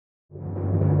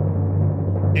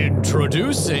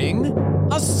Introducing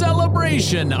a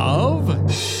celebration of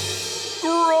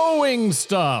growing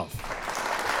stuff.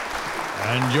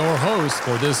 And your host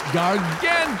for this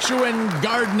gargantuan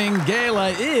gardening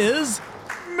gala is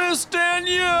Miss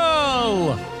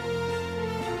Danielle.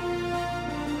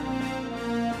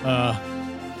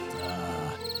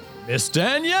 Miss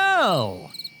Danielle.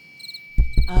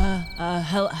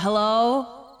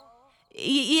 Hello?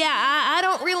 Yeah, I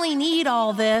don't really need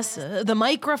all this. The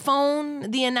microphone,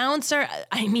 the announcer.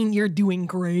 I mean, you're doing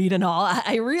great and all.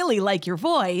 I really like your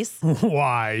voice.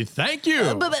 Why, thank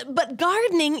you. But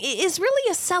gardening is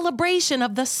really a celebration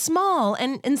of the small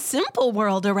and simple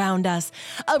world around us.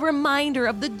 A reminder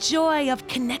of the joy of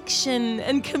connection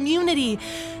and community.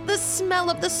 The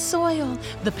smell of the soil,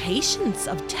 the patience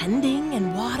of tending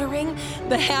and watering,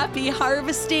 the happy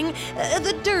harvesting,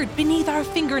 the dirt beneath our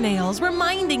fingernails,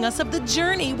 reminding us of the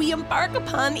journey we embark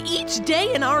upon each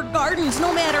day in our gardens,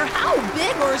 no matter how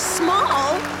big or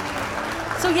small.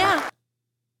 So yeah,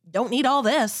 don't need all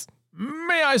this.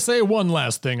 May I say one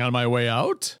last thing on my way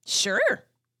out? Sure.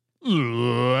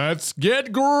 Let's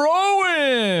get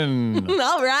growing!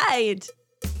 All right.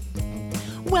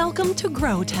 Welcome to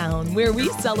Grow Town, where we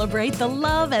celebrate the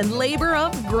love and labor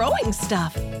of growing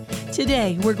stuff.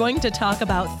 Today, we're going to talk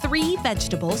about 3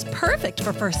 vegetables perfect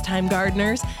for first-time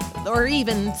gardeners, or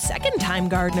even second-time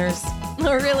gardeners,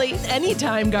 or really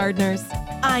any-time gardeners.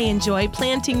 I enjoy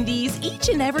planting these each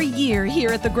and every year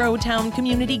here at the Grow Town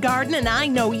Community Garden, and I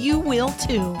know you will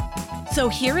too. So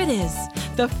here it is.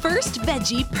 The first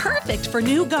veggie perfect for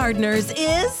new gardeners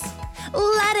is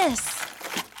lettuce.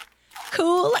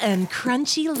 Cool and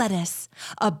crunchy lettuce.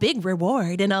 A big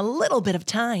reward in a little bit of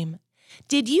time.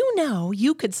 Did you know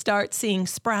you could start seeing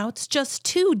sprouts just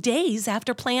 2 days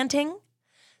after planting?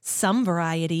 Some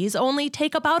varieties only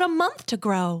take about a month to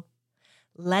grow.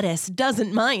 Lettuce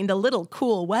doesn't mind a little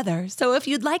cool weather, so if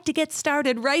you'd like to get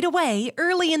started right away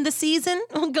early in the season,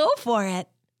 go for it.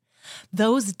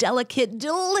 Those delicate,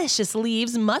 delicious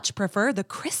leaves much prefer the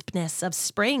crispness of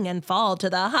spring and fall to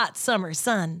the hot summer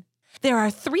sun. There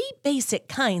are 3 basic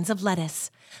kinds of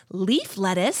lettuce. Leaf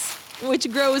lettuce,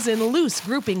 which grows in loose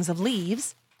groupings of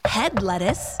leaves. Head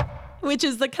lettuce, which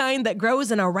is the kind that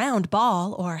grows in a round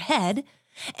ball or head.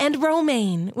 And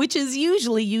romaine, which is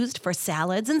usually used for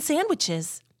salads and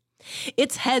sandwiches.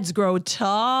 Its heads grow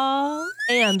tall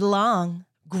and long.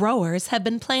 Growers have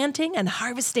been planting and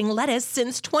harvesting lettuce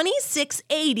since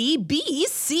 2680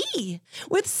 BC.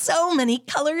 With so many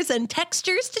colors and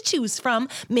textures to choose from,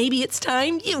 maybe it's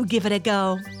time you give it a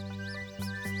go.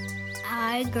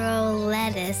 I grow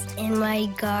lettuce in my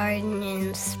garden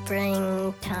in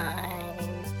springtime.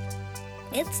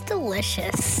 It's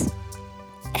delicious.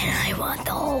 And I want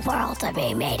the whole world to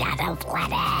be made out of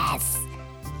lettuce.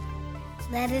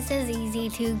 Lettuce is easy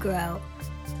to grow.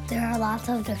 There are lots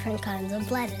of different kinds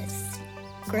of lettuce.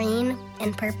 Green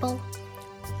and purple.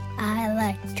 I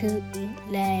like to eat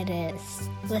lettuce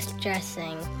with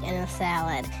dressing in a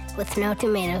salad with no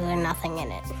tomatoes or nothing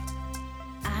in it.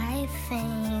 I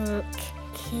think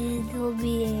kids will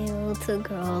be able to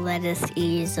grow lettuce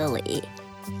easily.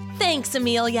 Thanks,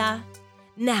 Amelia.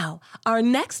 Now, our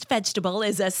next vegetable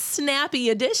is a snappy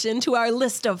addition to our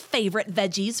list of favorite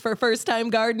veggies for first-time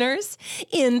gardeners.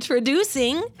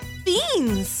 Introducing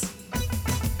beans.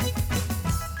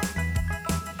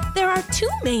 There are 2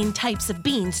 main types of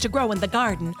beans to grow in the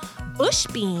garden. Bush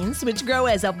beans, which grow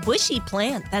as a bushy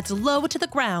plant that's low to the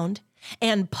ground,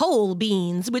 and pole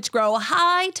beans, which grow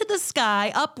high to the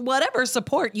sky up whatever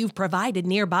support you've provided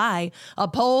nearby. A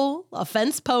pole, a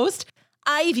fence post.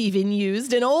 I've even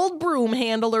used an old broom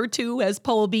handle or 2 as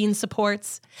pole bean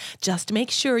supports. Just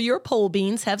make sure your pole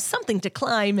beans have something to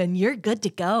climb and you're good to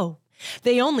go.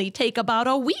 They only take about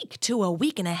a week to a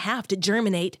week and a half to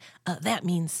germinate. That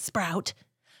means sprout.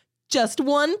 Just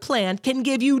one plant can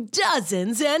give you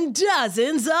dozens and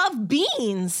dozens of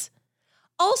beans.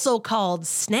 Also called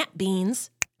snap beans.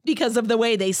 Because of the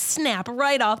way they snap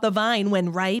right off the vine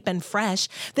when ripe and fresh,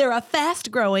 they're a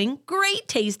fast-growing,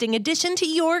 great-tasting addition to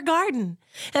your garden.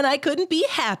 And I couldn't be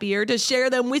happier to share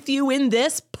them with you in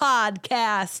this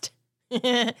podcast.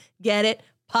 Get it?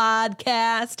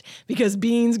 Podcast? Because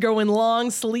beans grow in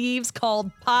long sleeves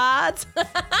called pods?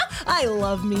 I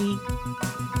love me.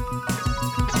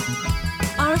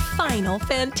 Our final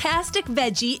fantastic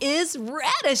veggie is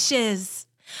radishes.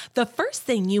 The first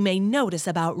thing you may notice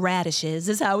about radishes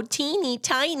is how teeny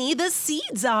tiny the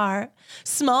seeds are.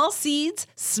 Small seeds,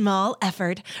 small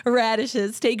effort.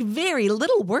 Radishes take very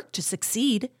little work to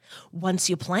succeed. Once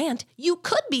you plant, you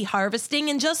could be harvesting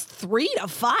in just 3 to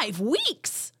 5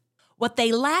 weeks. What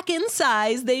they lack in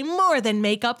size, they more than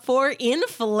make up for in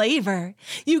flavor.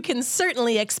 You can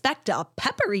certainly expect a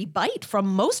peppery bite from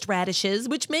most radishes,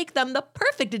 which make them the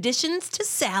perfect additions to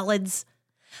salads.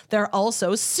 They're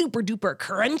also super duper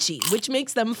crunchy, which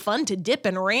makes them fun to dip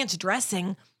in ranch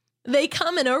dressing. They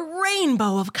come in a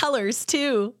rainbow of colors,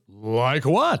 too. Like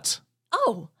what?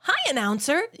 Oh, hi,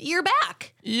 announcer. You're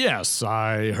back. Yes,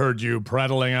 I heard you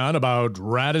prattling on about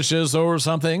radishes or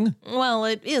something. Well,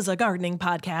 it is a gardening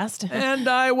podcast. And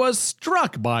I was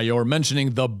struck by your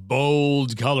mentioning the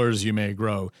bold colors you may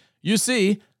grow. You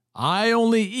see, I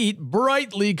only eat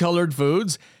brightly colored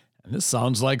foods, and this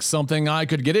sounds like something I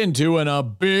could get into in a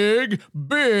big,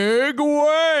 big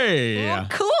way. Oh,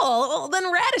 cool. Well,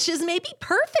 then radishes may be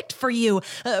perfect for you.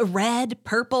 Red,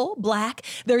 purple, black.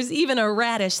 There's even a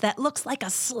radish that looks like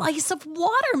a slice of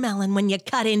watermelon when you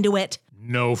cut into it.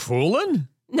 No foolin'?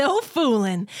 No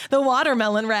foolin'. The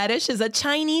watermelon radish is a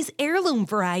Chinese heirloom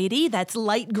variety that's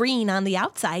light green on the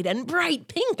outside and bright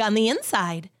pink on the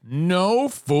inside. No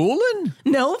foolin'?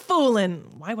 No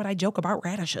foolin'. Why would I joke about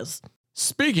radishes?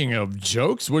 Speaking of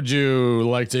jokes, would you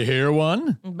like to hear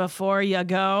one? Before you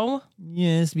go?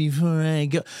 Yes, before I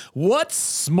go. What's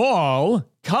small,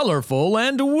 colorful,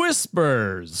 and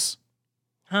whispers?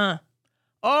 Huh.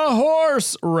 A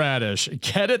horseradish.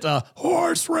 Get it? A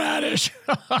horseradish.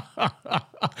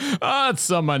 That's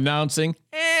some announcing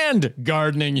and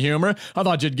gardening humor I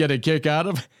thought you'd get a kick out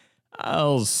of.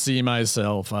 I'll see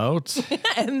myself out.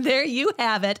 And there you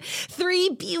have it. 3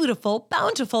 beautiful,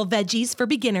 bountiful veggies for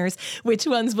beginners. Which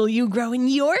ones will you grow in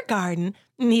your garden?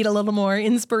 Need a little more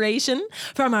inspiration?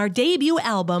 From our debut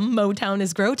album, Motown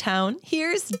is Growtown,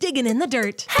 here's Diggin' in the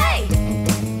Dirt. Hey!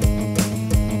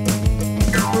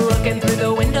 Looking through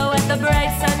the window at the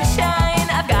bright sunshine.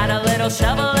 I've got a little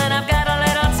shovel and I've got a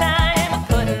little time. I'm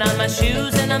putting on my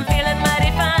shoes and I'm feeling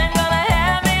mighty fine. Gonna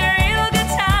have me a real good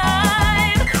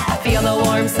time. I feel the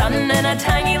warm sun and a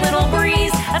tiny little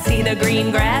breeze. I see the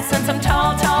green grass and some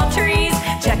tall, tall trees.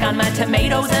 Check on my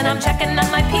tomatoes and I'm checking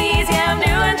on my peas. Yeah, I'm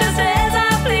doing just as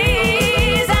I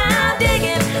please. I'm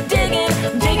digging, digging,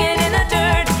 digging in the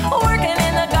dirt. Working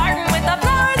in the garden with the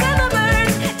flowers and the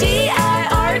birds.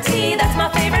 D-I-R-T, that's my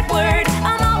favorite word.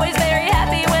 I'm always very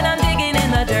happy when I'm digging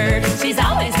in the dirt. She's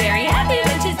always very happy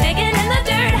when she's digging in the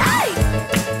dirt. Hey!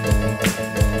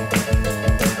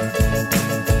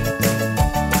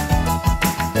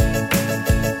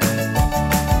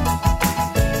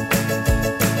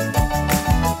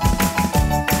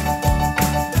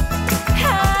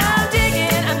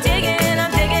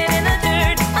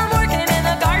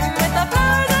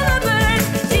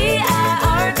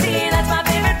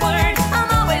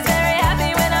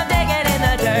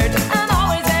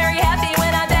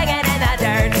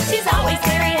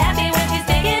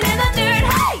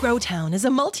 Growtown is a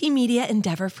multimedia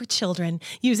endeavor for children.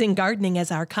 Using gardening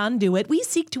as our conduit, we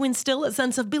seek to instill a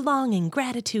sense of belonging,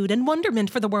 gratitude, and wonderment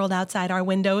for the world outside our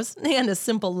windows, and a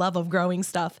simple love of growing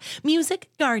stuff. Music,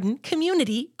 garden,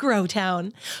 community,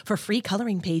 Growtown. For free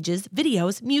coloring pages,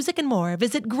 videos, music, and more,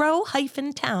 visit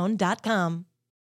grow-town.com.